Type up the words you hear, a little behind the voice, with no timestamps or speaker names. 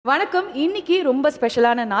வணக்கம். இன்னைக்கு ரொம்ப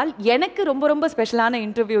ஸ்பெஷலான நாள். எனக்கு ரொம்ப ஸ்பெஷலான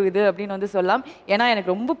இன்டர்வியூ இது அப்படின்னு வந்து சொல்லலாம். ஏன்னா எனக்கு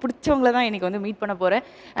ரொம்ப பிடிச்சவங்கள தான் இன்னைக்கு வந்து மீட் பண்ண போறேன்.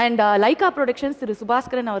 அண்ட் லைகா புரொடக்ஷன்ஸ் திரு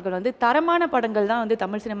சுபாஸ்கரன் அவர்கள் வந்து தரமான படங்கள் தான் வந்து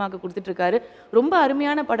தமிழ் சினிமாவுக்கு கொடுத்துட்டு இருக்காரு. ரொம்ப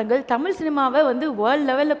அருமையான படங்கள். தமிழ் சினிமாவை வந்து வேர்ல்ட்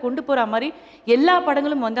லெவல்ல கொண்டு போற மாதிரி எல்லா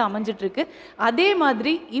படங்களும் வந்து அமைஞ்சிட்டு இருக்கு. அதே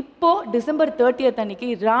மாதிரி இப்போ டிசம்பர் 30th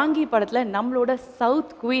அன்னைக்கு ராங்கி படத்துல நம்மளோட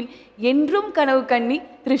சவுத் குவீன் என்றும் கனவு கண்ணி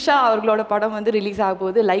த்ரிஷா அவர்களோட படம் வந்து ரிலீஸ் ஆக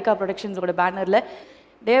போகுது லைகா புரொடக்ஷன்ஸோட பேனர்ல.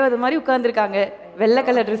 தேவதை மாதிரி உட்கார்ந்துருக்காங்க, வெள்ளை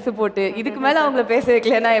கலர் ட்ரெஸ் போட்டு. இதுக்கு மேல அவங்கள பேச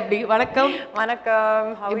வைக்கலன்னா எப்படி? வணக்கம். வணக்கம்.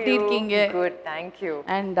 எப்படி இருக்கீங்க? Good, thank you.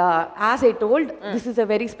 And as I told, this is a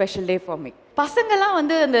very special day for me. பசங்கெல்லாம்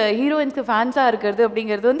வந்து அந்த ஹீரோயின்ஸ்க்கு ஃபேன்ஸா இருக்கிறது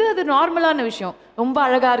அப்படிங்கிறது வந்து அது நார்மலான விஷயம். ரொம்ப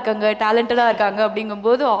அழகா இருக்காங்க, டேலண்டடா இருக்காங்க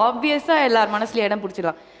அப்படிங்கும்போது ஆப்வியஸா எல்லார் மனசுல இடம்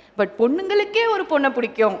பிடிச்சிடலாம். பட் பொண்ணுங்களுக்கே ஒரு பொண்ணை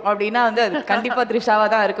பிடிக்கும் அப்படின்னா வந்து அது கண்டிப்பா த்ரிஷாவா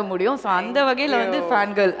தான் இருக்க முடியும். ஸோ அந்த வகையில வந்து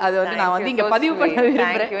ஃபேன் கேர்ள் அது வந்து நான் வந்து இங்க பதிவு பண்ண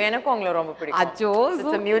விரும்புறேன். எனக்கும் உங்களை ரொம்ப பிடிக்கும். அச்சோ,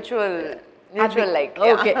 it's a mutual like.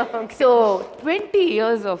 Okay. So 20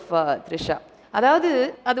 years of Trisha. அதாவது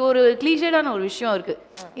அது ஒரு கிளீஷேடான ஒரு விஷயம் இருக்கு.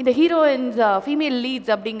 இந்த ஹீரோயின்ஸ் ஃபீமேல்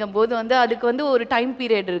லீட்ஸ் அப்படிங்கும்போது வந்து அதுக்கு வந்து ஒரு டைம்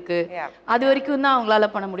பீரியட் இருக்கு. அது வரைக்கும் தான் அவங்களால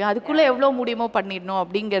பண்ண முடியும். அதுக்குள்ள எவ்வளவு முடியுமோ பண்ணிடணும்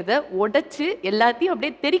அப்படிங்கறத உடைச்சு எல்லாத்தையும்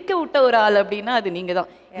அப்படியே தெறிக்க விட்ட ஒரு ஆள் அப்படின்னா அது நீங்க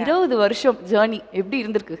தான். 20 வருஷம் ஜேர்னி எப்படி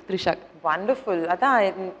இருந்திருக்கு த்ரிஷாக்கு? வண்டர்ஃபுல்.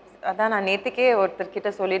 அதான் நான் நேற்றுக்கே ஒருத்தர்கிட்ட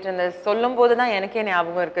சொல்லிட்டு இருந்தேன். சொல்லும் போது தான் எனக்கே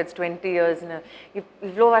ஞாபகம் இருக்கு. இட்ஸ் 20 இயர்ஸ்னு.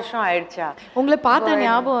 இவ்வளோ வருஷம் ஆயிடுச்சா? உங்களை பார்த்தா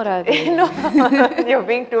ஞாபகம் வராது. You're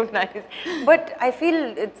being too nice. But I feel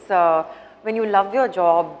it's when you love your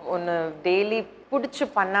job ஒன்று டெய்லி பிடிச்சி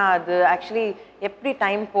பண்ணா அது ஆக்சுவலி எப்படி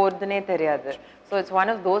டைம் போகிறதுனே தெரியாது. So it's one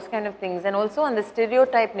of those kind of things. And also on the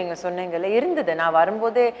stereotype நீங்க சொன்னீங்கல்ல இருந்தது. நான்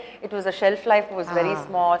வரும்போதே it was a shelf life was very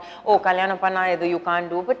small. Oh, கல்யாணம் பண்ணா இது you can't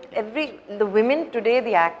do. But the women today,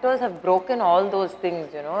 the actors have broken all those things,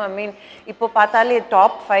 you know. I mean, இப்போ பார்த்தாலே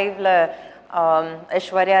top 5ல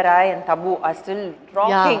Aishwarya Rai and Tabu are still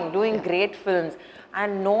rocking, doing great films.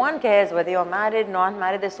 And no one cares whether you're married, not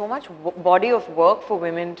married. There's so much body of work for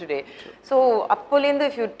women today. So, Appulinda,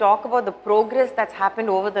 if you talk about the progress that's happened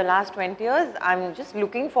over the last 20 years, I'm just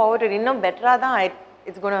looking forward to it. Innum better than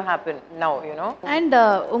it's going to happen now, you know. And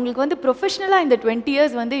உங்களுக்கு வந்து ப்ரொஃபஷனலா இந்த 20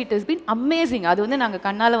 years வந்து it has been amazing. அது வந்து நாங்க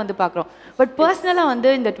கண்ணால வந்து பார்க்குறோம். பட் பர்சனலா வந்து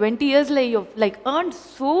இந்த 20 yearsல you like earned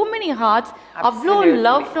so many hearts, அவ்வளோ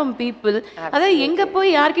love from people. அதாவது எங்க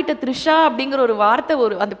போய் யார்கிட்ட த்ரிஷா அப்படிங்கிற ஒரு வார்த்தை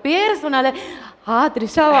ஒரு அந்த பேரை சொன்னாலே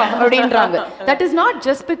த்ரிஷாவா அப்படின்றாங்க. That is not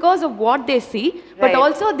just because of what they see, but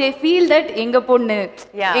also they feel that எங்க பொண்ணு,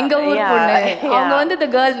 எங்க ஊர் பொண்ணு, அவங்க வந்து the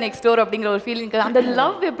girl next door அப்படிங்கிற ஒரு ஃபீலிங். அந்த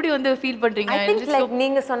லவ் எப்படி வந்து ஃபீல் பண்றீங்க? I think like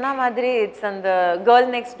நீங்க சொன்ன மாதிரி it's அந்த girl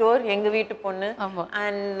next door, எங்க வீட்டு பொண்ணு.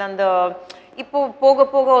 And அந்த இப்போ போக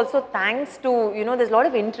போக also thanks to, you know, there's a lot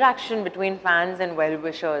of interaction between fans and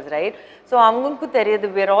well-wishers, right? So அவங்களுக்கு தெரியுது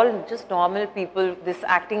we're all just normal people, this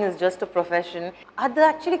acting is just a profession. அது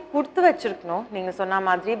actually கொடுத்து வச்சிருக்கணும் நீங்க சொன்ன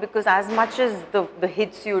மாதிரி, because as much as the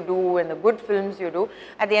hits you do and the good films you do,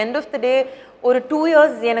 at the end of the day ஒரு 2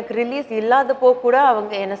 years எனக்கு release இல்லாதப்போ கூட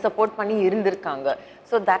அவங்க என்ன சப்போர்ட் பண்ணி இருந்திருக்காங்க.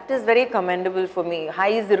 So that is very commendable for me.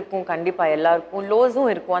 Highs இருக்கும் கண்டிப்பா எல்லாருக்கும்,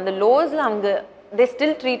 லோஸும் இருக்கும். அந்த லோஸ்ல அவங்க they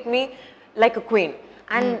still treat me like a queen.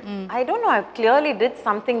 And I don't know, I clearly did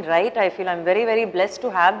something right. I feel I'm very blessed to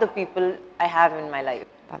have the people I have in my life.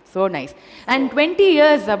 That's so nice. And 20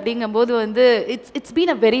 years அப்படிங்கும்போது வந்து it's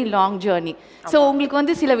been a very long journey. So உங்களுக்கு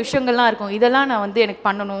வந்து சில விஷயங்கள்லாம் இருக்கும், இதெல்லாம் நான் வந்து எனக்கு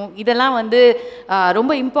பண்ணணும், இதெல்லாம் வந்து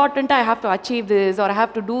ரொம்ப இம்பார்ட்டண்ட்டா I have to achieve this or I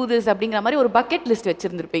have to do this அப்படிங்கிற மாதிரி ஒரு பக்கெட் லிஸ்ட்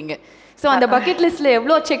வச்சிருந்திருப்பீங்க. ஸோ அந்த பக்கெட் லிஸ்ட்ல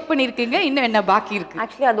எவ்வளோ செக் பண்ணியிருக்கீங்க, இன்னும் என்ன பாக்கி இருக்கு?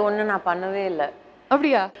 ஆக்சுவலி அது ஒன்று நான் பண்ணவே இல்லை.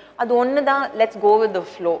 அப்படியா? அது ஒன்று தான். Let's go with the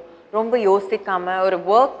flow. ரொம்ப யோசிக்காம ஒரு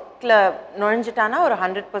ஒர்க்ல நுழைஞ்சிட்டானா ஒரு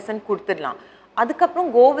 100% கொடுத்துடலாம். அதுக்கப்புறம்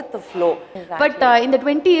go with the flow. But இந்த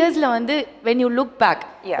 20 yearsல வந்து when you look back,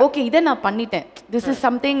 okay, இதை நான் பண்ணிட்டேன், this is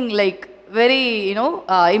something like very, you know,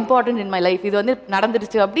 important in my life, இது வந்து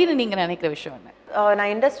நடந்துருச்சு அப்படின்னு நீங்க நினைக்கிற விஷயம் என்ன?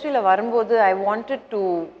 நான் இண்டஸ்ட்ரியில வரும்போது I wanted to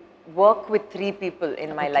work with 3 people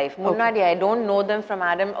in my life. முன்னாடி I don't know them from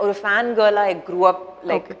Adam. ஒரு fan girl I grew up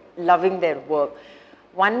like loving their work.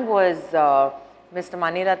 One was Mr.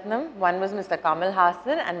 Maniratnam, one was Mr. Kamal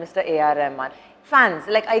Hassan and Mr. A.R. Rahman. Fans,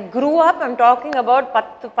 like I grew up, I'm talking about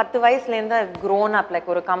 10 வயசுல இருந்து I've grown up. Like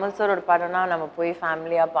ஒரு Kamal sir ஒரு படம்னா நம்ம போய்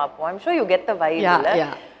ஃபேமிலியா பார்ப்போம். I'm sure you get the vibe.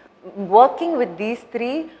 Working with these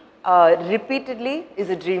 3 repeatedly is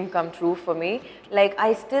a dream come true for me. Like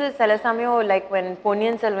I still Selasamyo, like when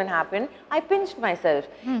Ponniyin Selvan happened, I pinched myself.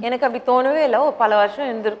 எனக்கு அப்படி தோணவே இல்லை பல வருஷம்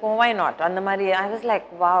இருந்திருக்கும், why not அந்த மாதிரி. I was like,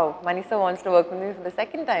 wow, Manisa wants to work with me for the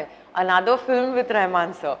second time, another film with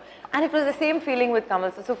Rahman sir, and it was the same feeling with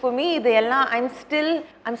Kamal sir. So for me இதெல்லாம் I'm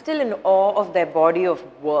still in awe of their body of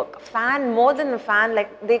work. Fan, more than a fan,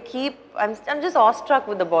 like they keep, I'm just awestruck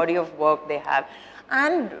with the body of work they have.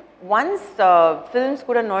 And once films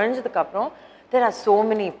kuda noyanjadukku aprom, there are so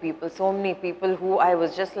many people who I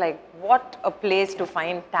was just like, what a place to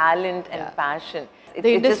find talent and passion.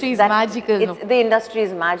 The industry is magical. The industry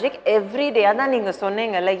is magic every day. Adha neenga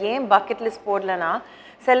sonnengalla yen bucket list podlana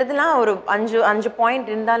செலதுலாம் ஒரு 5 point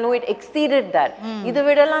இருந்தாலும் it exceeded that. இது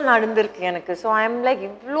விடலாம் நடந்திருக்கு எனக்கு. So I'm like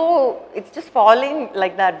இவ்ளோ, it's just falling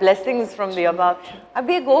like that, blessings from the above.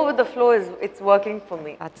 அப்படியே go with the flow, it's working for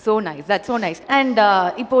me. That's so nice. And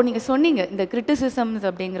இப்போ நீங்க சொன்னீங்க இந்த criticisms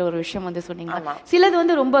அப்படிங்கிற ஒரு விஷயம் வந்து சொன்னீங்க. சிலது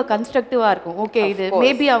வந்து ரொம்ப கன்ஸ்ட்ரக்டிவா இருக்கும். ஓகே, இது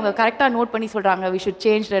மேபி அவங்க கரெக்டா நோட் பண்ணி சொல்றாங்க we should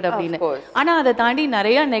change that அப்படின்னு. ஆனா அதை தாண்டி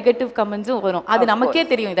நிறைய நெகட்டிவ் கமெண்ட்ஸும் வரும். அது நமக்கே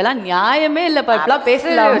தெரியும், இதெல்லாம் நியாயமே இல்லப்பா, இப்படிலாம்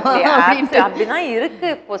பேசலாமா அப்படின்ட்டு. அப்படிதான் இருக்கு.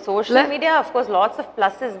 இப்போ social media of course lots of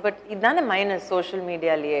pluses, but இதான மைனஸ் சோஷியல்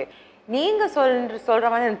மீடியாலயே. நீங்க சொல்ற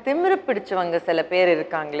மாதிரி திமிரு பிடிச்சவங்க சில பேர்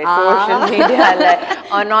இருக்காங்களே சோஷியல் மீடியால,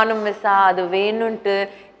 அனானிமஸா அது வேணும்ட்டு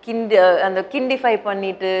அந்த கிண்டிஃபை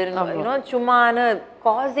பண்ணிட்டு சும்மான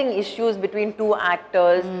causing issues between two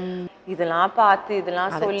actors. இதெல்லாம் பார்த்து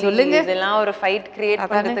இதெல்லாம் சொல்லி இதெல்லாம் ஒரு ஃபைட் கிரியேட்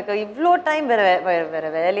பண்றதுக்கு இவ்ளோ டைம் வேற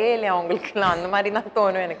வேலையே இல்லையா அவங்களுக்குலாம்? அந்த மாதிரி தான்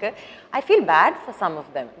தோணும் எனக்கு. I feel bad for some of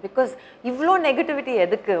them because இவ்ளோ நெகட்டிவிட்டி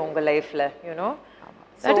எதுக்கு உங்க லைஃப்ல, you know?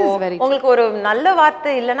 உங்களுக்கு ஒரு நல்ல வார்த்தை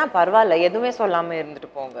இல்லைன்னா பரவாயில்ல, எதுவுமே சொல்லாம இருந்துட்டு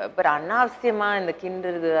போங்க. பட் அனாவசியமா இந்த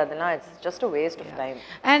கிண்டுறது அதெல்லாம் it's just a waste of time.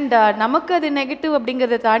 And நமக்கு அது நெகட்டிவ்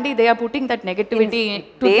அப்படிங்கறத தாண்டி they are putting that negativity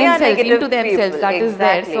into themselves. That is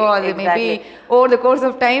there. So அது maybe over the course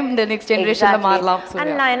of time the next generation மாறலாம்.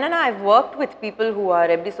 And நான் என்னன்னா I've worked with people who are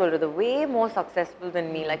எப்படி சொல்றது way more successful than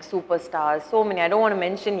me, like superstars, so many. I don't want to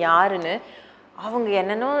mention யாருன்னு. அவங்க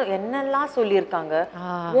என்னெல்லாம் சொல்லியிருக்காங்க,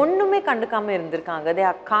 ஒண்ணுமே கண்டுக்காம இருந்திருக்காங்க. they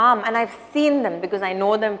are calm and I've seen them because I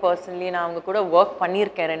know them personally. நான் அவங்க கூட ஒர்க்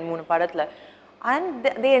பண்ணியிருக்கேன் 2-3 படத்துல, and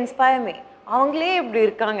they inspire me. அவங்களே இப்படி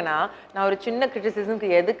இருக்காங்கன்னா நான் ஒரு சின்ன கிரிட்டிசிசம்க்கு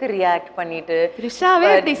எதுக்கு ரியாக்ட் பண்ணிட்டு த்ரிஷாவே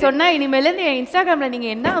இப்படி சொன்னா இனிமேல இருந்து இன்ஸ்டாகிராம்ல நீங்க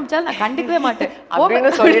என்ன அனுப்பிச்சாலும் நான் கண்டுக்கவே மாட்டேன்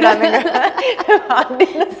அப்படின்னு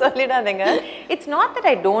சொல்லிடாதீங்க. It's not that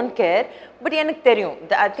I don't care, but எனக்கு தெரியும்.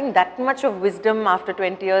 I think that much of wisdom after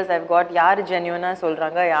 20 years I've got. யாரு ஜென்யூனா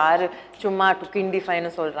சொல்றாங்க, யாரு சும்மா டு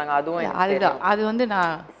கிண்டிஃபைன்னு சொல்றாங்க, அதுவும் அது வந்து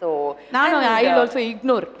நான் I will also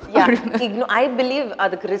ignore. I believe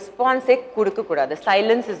அதுக்கு ரெஸ்பான்ஸே கொடுக்க கூடாது.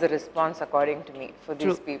 Silence is the response according to me for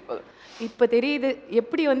these people. இப்ப தெரியுது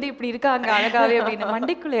எப்படி வந்து இப்படி இருக்காங்க அழகாவே அப்படின்னு.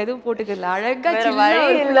 மண்டைக்குள்ள எதுவும் போட்டுக்கல, அழகா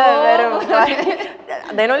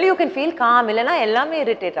then only you can feel calm. இல்லனா எல்லாமே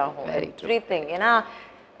irritate ஆகும், everything. ஏனா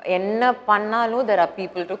என்ன பண்ணாலும் there are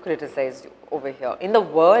people to criticize you over here in the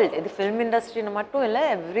world. இந்த film industry மட்டும் இல்ல,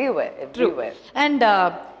 everywhere. And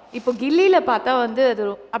இப்போ கில்லியில பார்த்தா வந்து அது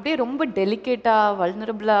அப்படியே ரொம்ப டெலிகேட்டா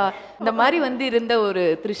வல்னரபிளா இந்த மாதிரி வந்து இருந்த ஒரு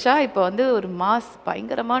த்ரிஷா இப்போ வந்து ஒரு மாஸ்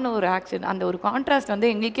பயங்கரமான ஒரு ஆக்ஷன், அந்த ஒரு கான்ட்ராஸ்ட் வந்து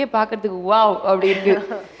எங்களுக்கே பார்க்கறதுக்கு வாவ் அப்படி இருக்கு.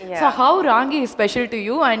 So how Raangi is special to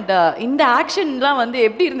you and இந்த ஆக்ஷன்லாம் வந்து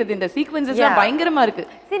எப்படி இருந்தது? இந்த சீக்வன்சஸ்லாம் பயங்கரமா இருக்கு.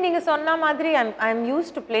 சரி, நீங்க சொன்ன மாதிரி I am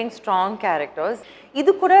used to playing strong characters.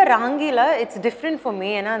 இது கூட ராங்கில இட்ஸ் டிஃப்ரெண்ட் ஃபார்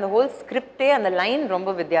மீ. ஏன்னா அந்த ஹோல் ஸ்கிரிப்டே அந்த லைன்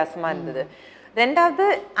ரொம்ப வித்தியாசமா இருந்தது. ரெண்டாவது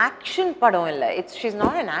ஆக்ஷன் படம் இல்லை, she's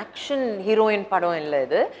not an action heroine படம் இல்லை.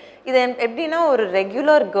 இது எப்படின்னா ஒரு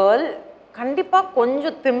ரெகுலர் கேர்ள், கண்டிப்பாக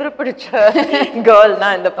கொஞ்சம் திமிரு பிடிச்ச கேர்ள்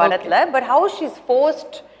தான் இந்த படத்தில். But how she's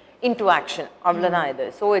forced into action, அவ்வளோதான் இது.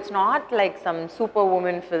 So it's not like some super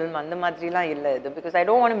woman film அந்த மாதிரிலாம் இல்லை இது. Because I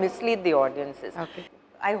don't want to mislead the audiences.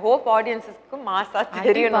 I hope audiences-க்கு மாசா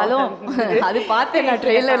தெரியணும். அது பார்த்தேன் நான்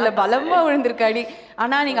ட்ரெய்லர்ல, பலமா விழுந்திருக்காடி.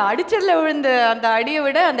 ஆனா நீங்க அடிச்சதுல விழுந்த அந்த அடியை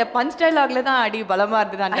விட அந்த பஞ்ச் டைலாக்ல தான் அடி பலமா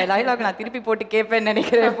இருந்தது. அந்த டைலாக் நான் திருப்பி போட்டு கேட்பேன்னு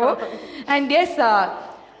நினைக்கிறேன் இப்போ. அண்ட் எஸ்,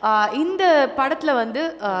 இந்த படத்துல வந்து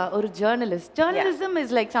ஒரு journalism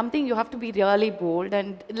is like something you have to be really bolt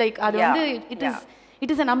and like அது வந்து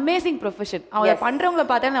it is an amazing profession. அவங்க பண்றவங்கள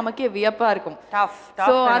பார்த்தா நமக்கே வியப்பா இருக்கும்.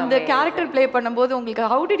 So அந்த character play பண்ணும்போது உங்களுக்கு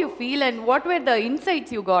how did you feel and what were the insights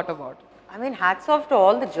you got about? I mean, hats off to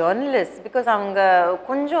all the journalists because அவங்க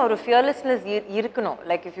கொஞ்சம் ஒரு fearlessness இருக்கணும்.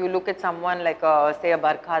 Like if you look at someone like say a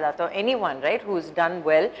Barkhadat or anyone, right, who's done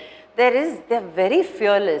well, they're very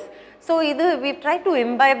fearless. So we try to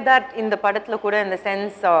imbibe that in the படத்துல கூட, in the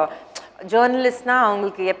sense journalistனா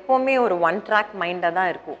அவங்களுக்கு எப்பவுமே ஒரு one track mind தான்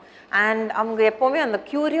இருக்கும். And அவங்க எப்போவுமே அந்த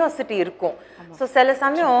க்யூரியாசிட்டி இருக்கும். ஸோ சில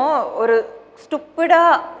சமயம் ஒரு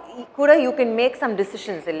ஸ்டூப்பிடாக கூட you can make some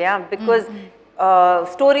decisions இல்லையா பிகாஸ்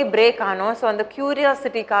ஸ்டோரி பிரேக் ஆனோம் ஸோ அந்த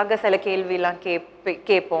க்யூரியாசிட்டிக்காக சில கேள்விலாம்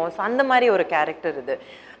கேட்போம் ஸோ அந்த மாதிரி ஒரு கேரக்டர் இது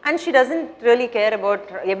and she doesn't really care about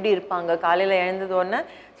எப்படி இருப்பாங்க காலையில் எழுந்ததோடனே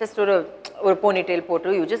ஜஸ்ட் ஒரு போனி டெயில்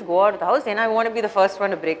போட்டு you just go out the house ஏன்னா I want be the first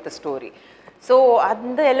one to break the story so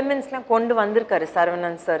அந்த எலிமெண்ட்ஸ்லாம் கொண்டு வந்திருக்காரு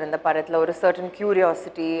சரவணன் சார் இந்த படத்தில் ஒரு சர்டன்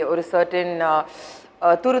க்யூரியாசிட்டி ஒரு சர்டன்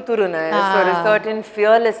துருதுருனஸ் ஒரு சர்டன்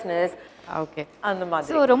ஃபியர்லெஸ்னஸ் ஓகே அந்த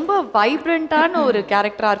மாதிரி ஸோ ரொம்ப வைப்ரண்டான ஒரு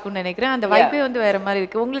கேரக்டராக இருக்கும்னு நினைக்கிறேன் அந்த வைப்பே வந்து வேற மாதிரி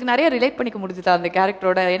இருக்கு உங்களுக்கு நிறைய ரிலேட் பண்ணிக்க முடிஞ்சுதா அந்த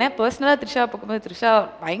கேரக்டரோட ஏன்னா பர்சனலாக த்ரிஷா பார்க்கும்போது த்ரிஷா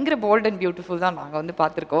பயங்கர போல்ட் அண்ட் பியூட்டிஃபுல் தான் நாங்கள் வந்து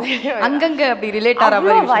பார்த்துருக்கோம் அங்கங்கே அப்படி ரிலேட் ஆகிற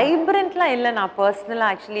மாதிரி வைப்ரண்ட்லாம் இல்லை நான்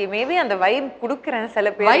பர்சனலாக ஆக்சுவலி மேபி அந்த வைப் கொடுக்குறேன்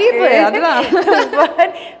சில பேர் வைப் அதுதான்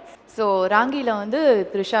ஸோ ராங்கியில் வந்து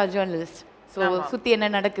த்ரிஷா ஜேர்னலிஸ்ட் ஸோ சுற்றி என்ன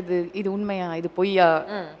நடக்குது இது உண்மையா இது பொய்யா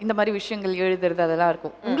இந்த மாதிரி விஷயங்கள் எழுதுறது அதெல்லாம்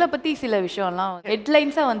இருக்கும் உங்களை பற்றி சில விஷயம்லாம்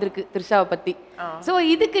ஹெட்லைன்ஸாக வந்திருக்கு த்ரிஷாவை பற்றி ஸோ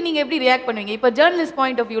இதுக்கு நீங்கள் எப்படி ரியாக்ட் பண்ணுவீங்க இப்போ ஜேர்னலிஸ்ட்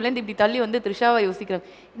பாயிண்ட் ஆஃப் வியூலேருந்து இப்படி தள்ளி வந்து த்ரிஷாவை யோசிக்கிறாங்க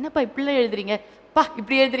என்னப்பா இப்படிலாம் எழுதுறீங்க பா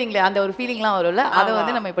இப்படி எழுதுறீங்களே அந்த ஒரு ஃபீலிங்லாம் வரும்ல அதை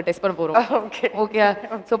வந்து நம்ம இப்போ டெஸ்ட் பண்ண போகிறோம் ஓகே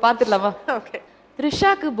ஸோ பார்த்துடலாமா ஓகே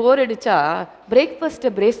த்ரிஷாக்கு போர் அடிச்சா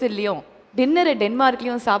பிரேக்ஃபாஸ்ட்டை பிரேசில்லையும் டின்னரை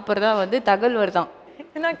டென்மார்க்லையும் சாப்பிட்றதா வந்து தகவல் தான்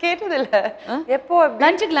நான் கேட்டது இல்ல எப்போ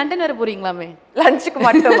லஞ்சுக்கு லண்டன் வர போறீங்களாமே லஞ்சுக்கு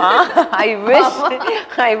மட்டுமா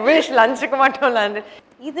ஐ விஷ் லஞ்சுக்கு மட்டும் லண்டன்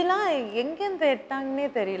இதெல்லாம் எங்க இருந்து எடுத்தாங்கன்னே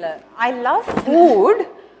தெரியல ஐ லவ் ஃபுட்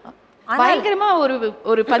பயங்கரமா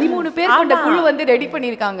ஒரு 13 பேர் கொண்ட குழு வந்து ரெடி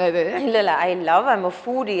பண்ணிருக்காங்க அது இல்ல I love I am a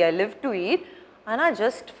foodie I live to eat ஆனா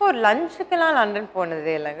ஜஸ்ட் ஃபார் லஞ்சுக்கெல்லாம் லண்டன்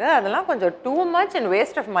போனதே இல்லைங்க அதெல்லாம் கொஞ்சம் too much and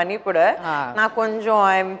waste of money கூட நான் கொஞ்சம்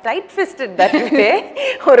I am tight fisted that way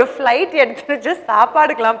ஒரு ஃப்ளைட் எடுத்துட்டு ஜஸ்ட்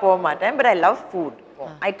சாப்பாடுக்கெல்லாம் போக மாட்டேன் but I love food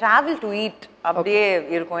I travel to eat அப்படியே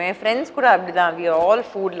இருக்கும் என் ஃப்ரெண்ட்ஸ் கூட அப்படிதான் we are all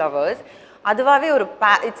food lovers அதுவாகவே ஒரு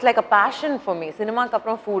it's like a passion for me சினிமாக்கு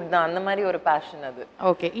அப்புறம் ஃபுட் தான் அந்த மாதிரி ஒரு பேஷன் அது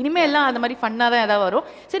ஓகே இனிமேல் எல்லாம் அந்த மாதிரி ஃபன்னாக தான் ஏதாவது வரும்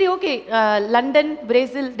சரி ஓகே லண்டன்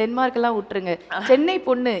பிரேசில் டென்மார்க் எல்லாம் விட்டுருங்க சென்னை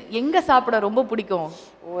பொண்ணு எங்கே சாப்பிட ரொம்ப பிடிக்கும்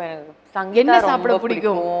ஓ எனக்கு சங்கீதா சாப்பிட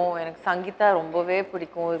பிடிக்கும் எனக்கு சங்கீதா ரொம்பவே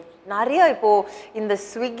பிடிக்கும் நிறைய இப்போ இந்த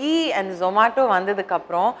ஸ்விக்கி அண்ட் ஜொமாட்டோ வந்ததுக்கு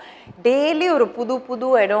அப்புறம் டெய்லி ஒரு புது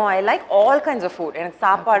இடம் I like all kinds of food எனக்கு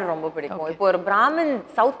சாப்பாடு ரொம்ப பிடிக்கும் இப்போ ஒரு பிராமின்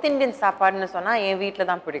சவுத் இந்தியன் சாப்பாடுன்னு சொன்னா என் வீட்டில்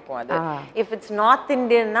தான் பிடிக்கும் அது if it's north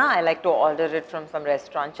இந்தியன்னா I like to order it from some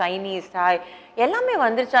restaurant Chinese தாய் எல்லாமே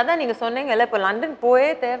வந்துருச்சாதான் நீங்க சொன்னீங்கல்ல இப்போ லண்டன்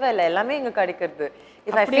போயே தேவையில்லை எல்லாமே இங்க கிடைக்கிறது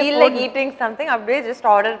if I feel like eating something அப்படியே just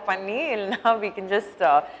order பண்ணி இல்லனா we can just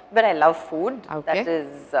but I love food that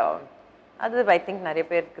is அது I think நிறைய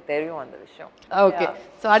பேருக்கு தெரியும் அந்த விஷயம் ஓகே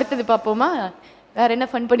சோ அடுத்து பாப்போமா வேற என்ன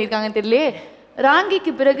ஃபன் பண்ணிருக்காங்கன்னு தெரியல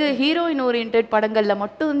ராங்கிக்கு பிறகு ஹீரோயின் ஓரியன்டட் படங்கள்ல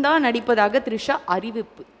மட்டும் தான் நடிப்பதாக த்ரிஷா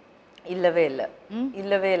அறிவிப்பு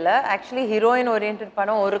இல்லவே இல்ல ஆக்சுவலி ஹீரோயின் ஓரியன்டட்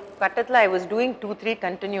படம் ஒரு கட்டத்துல I was doing 2-3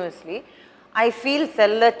 continuously I feel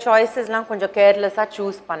சில சாய்ஸஸ்லாம் கொஞ்சம் கேர்லெஸ்ஸாக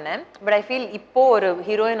சூஸ் பண்ணேன் பட் ஐ ஃபீல் இப்போ ஒரு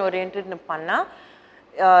ஹீரோயின் ஓரியன்ட்னு பண்ணால்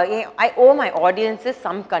ஐ oh my audiences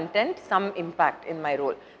some content some impact in my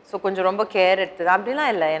role so கொஞ்சம் ரொம்ப கேர் எடுத்தது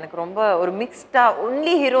அப்படிலாம் இல்லை எனக்கு ரொம்ப ஒரு மிக்ஸ்டாக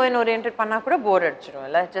ஒன்லி ஹீரோயின் ஓரியன்ட் பண்ணால் கூட போர் அடிச்சிடும்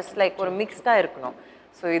இல்லை ஜஸ்ட் லைக் ஒரு மிக்ஸ்டாக இருக்கணும்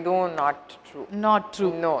ஸோ இதுவும் not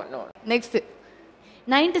true no next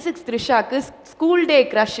 96 த்ரிஷாக்கு school day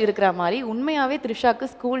crush இருக்கிற மாதிரி உண்மையாகவே த்ரிஷாக்கு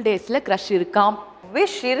ஸ்கூல் டேஸில் க்ரஷ் இருக்காம்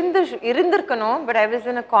wish இருந்திருக்கணும் but I was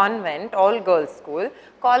in a convent all girls school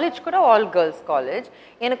college கூட ஆல் கேர்ள்ஸ் காலேஜ்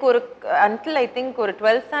எனக்கு ஒரு அன்டில் ஐ திங்க் ஒரு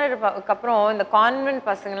 12th ஸ்டாண்டர்டுக்கு அப்புறம் இந்த கான்வென்ட்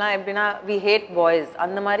பசங்களாம் எப்படின்னா வி ஹேட் பாய்ஸ்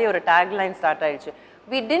அந்த மாதிரி ஒரு டேக்லைன் ஸ்டார்ட் ஆயிடுச்சு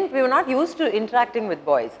we were not used to interacting with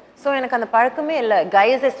boys so எனக்கு அந்த பழக்கமே இல்லை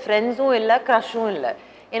கைஸ் எஸ் ஃப்ரெண்ட்ஸும் இல்லை க்ரஷும் இல்லை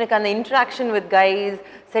எனக்கு அந்த இன்ட்ராக்ஷன் வித் கைஸ்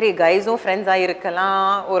சரி கைஸும் ஃப்ரெண்ட்ஸாக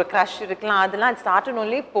இருக்கலாம் ஒரு க்ரஷ் இருக்கலாம் அதெல்லாம் started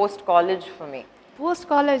only post college for me post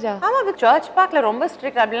காலேஜா ஆமா அது சர்ச் பார்க்ல ரொம்ப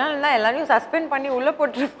ஸ்ட்ரிக்ட் அப்படிலாம் இல்லை எல்லாரையும் சஸ்பெண்ட் பண்ணி உள்ள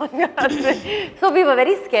போட்டுருப்பாங்க so we were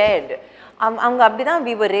very scared அவங்க அப்படிதான்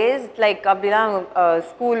வி வர் ரேஸ்ட் லைக் அப்படிதான்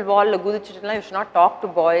ஸ்கூல் வாலில் குதிச்சுட்டுலாம் you should not talk to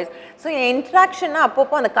boys so என் இன்ட்ராக்ஷன்னா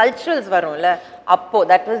அப்பப்போ அந்த கல்ச்சுரல்ஸ் வரும்ல அப்போ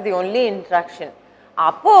that was the only interaction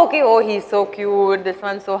அப்போ okay O he so cute this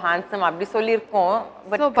one so handsome அப்படி சொல்லியிருக்கோம்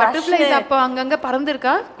பட் பட்டர்ஃப்ளைஸ் அப்போ அங்கங்க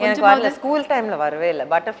பறந்துருக்கா எனக்கு வரல ஸ்கூல் டைம்ல வரவே இல்லை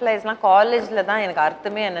பட்டர்ஃப்ளைஸ்லாம் காலேஜ்ல தான் எனக்கு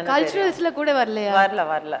அர்த்தமே என்னன்னு கல்ச்சுரல்ஸ்ல கூட வரலையா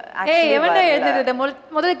வரல ஏய் எவன்டா எழுதுறது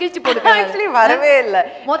முதல்ல கிழிச்சு போடுங்க ஆக்சுவலி வரவே இல்லை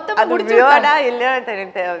மொத்தமா முடிச்சு வியாடா இல்லையா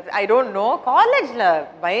ஐ டோன்ட் நோ காலேஜ்ல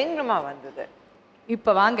பயங்கரமா வந்தது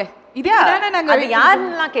இப்ப வாங்க இதுதானே நாங்க அது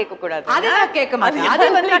யாருன்னெல்லாம் கேட்க கூடாது அதெல்லாம் கேட்க மாட்டேன் அது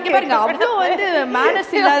வந்து இங்க பாருங்க அவ்ளோ வந்து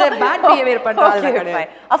மேனர்ஸ் இல்லாத பேட் பிஹேவியர் பண்றாங்க கிடையாது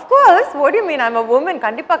of course what do you mean I'm a woman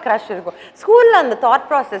கண்டிப்பா கிரஷ் இருக்கும் ஸ்கூல்ல அந்த தாட்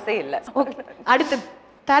process-ஏ இல்ல அடுத்து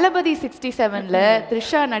தளபதி 67ல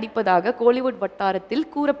த்ரிஷா நடிப்பதாக கோலிவுட் வட்டாரத்தில்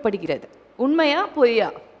கூறப்படுகிறது உண்மையா பொய்யா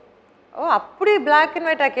ஓ அப்படி black and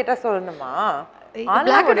white கேட்டா சொல்லணுமா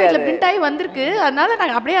Black and whiteல print ஆகி வந்திருக்கு. அதனால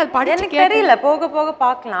நான் அப்படியே அது படிச்சு எனக்கு தெரியல, போக போக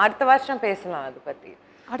பார்க்கலாம். அடுத்த வருஷம் பேசலாம் அதை பத்தி.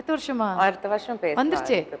 அடுத்த வருஷமா? அடுத்த வருஷம் பேசலாம்.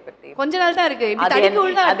 வந்துருச்சு. கொஞ்ச நாள் தான் இருக்கு. இப்படி தடிக்கு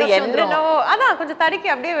விழுந்தா அது என்னனோ அதான் கொஞ்சம்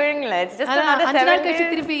தடிக்கு அப்படியே விழுங்கல. இட்ஸ் ஜஸ்ட் another 5 நாள் கழிச்சு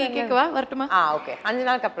திருப்பி கேட்கவா வரட்டுமா? ஓகே. 5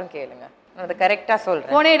 நாளுக்கு அப்புறம் கேளுங்க. நான் அது கரெக்ட்டா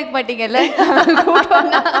சொல்றேன். போனே எடுக்க மாட்டீங்கல்ல?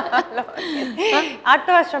 அடுத்த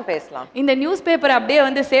வருஷம் பேசலாம். இந்த நியூஸ் பேப்பர் அப்படியே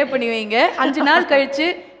வந்து சேவ் பண்ணி வைங்க. 5 நாள் கழிச்சு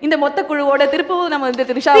இந்த மொத்த குழுவோட திருப்பவும் நம்ம வந்து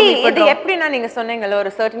த்ரிஷா மீட் பண்றோம். இது எப்படினா நீங்க சொன்னீங்கல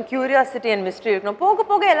ஒரு certain curiosity and mystery இருக்கணும். போக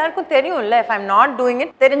போக எல்லாருக்கும் தெரியும்ல. if I'm not doing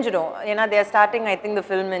it தெரிஞ்சிடும். ஏனா they are starting I think the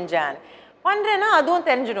film in Jan. பண்றேனா அதுவும்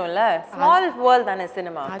தெரிஞ்சிடும்ல. small world தான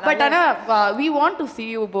சினிமா. பட் ஆனா we want to see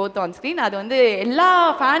you both on screen. அது வந்து எல்லா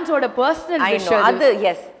ஃபேன்ஸோட பர்சனல் விஷ் அது.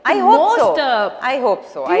 yes I hope so. I hope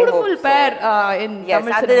so. Beautiful pair in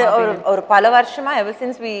Tamil cinema. அது ஒரு பல வருஷமா ever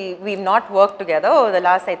since we've not worked together over the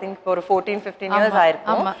last I think for 14-15 years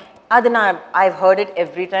ஆயிருக்கும். அது நான் I've heard it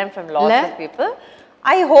every time from lots of people.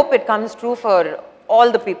 I hope it comes true for all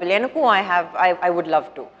the people. எனக்கும் I would love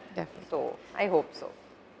to. So I hope so.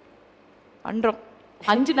 பண்றோம்.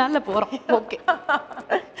 5 நாள்ல போறோம். Okay.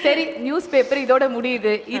 சரி, news paper இதோட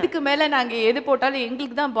முடியுது. இதுக்கு மேல நாங்க எது போட்டாலும்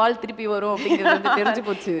எங்களுக்கு தான் பால் திருப்பி வரும் அப்படிங்கிறது வந்து தெரிஞ்சு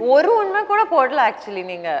போச்சு. ஒரு உண்மை கூட போடல ஆக்சுவலி.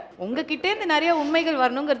 நீங்க உங்ககிட்ட இருந்து நிறைய உண்மைகள்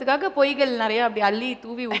வரணுங்கிறதுக்காக பொய்கள் நிறைய அப்படி அள்ளி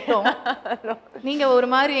தூவி விட்டோம். நீங்க ஒரு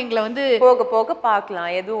மாதிரி எங்களை வந்து போக போக பார்க்கலாம்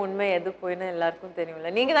எது உண்மை எது பொய்ன்னு எல்லாருக்கும்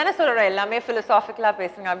தெரியும்ல. நீங்க தானே சொல்றோம் எல்லாமே பிலோசாபிக்கலா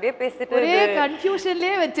பேசுங்க. அப்படியே பேசிட்டு ஒரே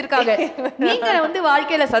கன்ஃபியூஷன்லயே வச்சிருக்காங்க. நீங்க வந்து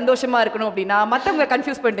வாழ்க்கையில சந்தோஷமா இருக்கணும் அப்படின்னா மத்தவங்க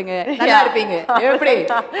கன்ஃபியூஸ் பண்ணுங்க, நல்லா இருப்பீங்க. எப்படி?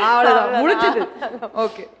 அவ்வளவுதான், முடிஞ்சது.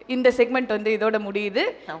 ஓகே, இந்த செக்மெண்ட் வந்து இதோட முடியுது.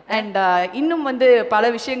 அண்ட் இன்னும் வந்து பல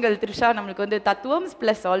விஷயங்கள் த்ரிஷா நம்மளுக்கு வந்து தத்துவம்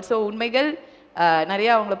பிளஸ் ஆல்சோ உண்மைகள் நிறைய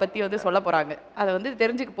அவங்கள பத்தி வந்து சொல்ல போறாங்க. அதை வந்து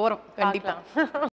தெரிஞ்சுக்க போறோம் கண்டிப்பா.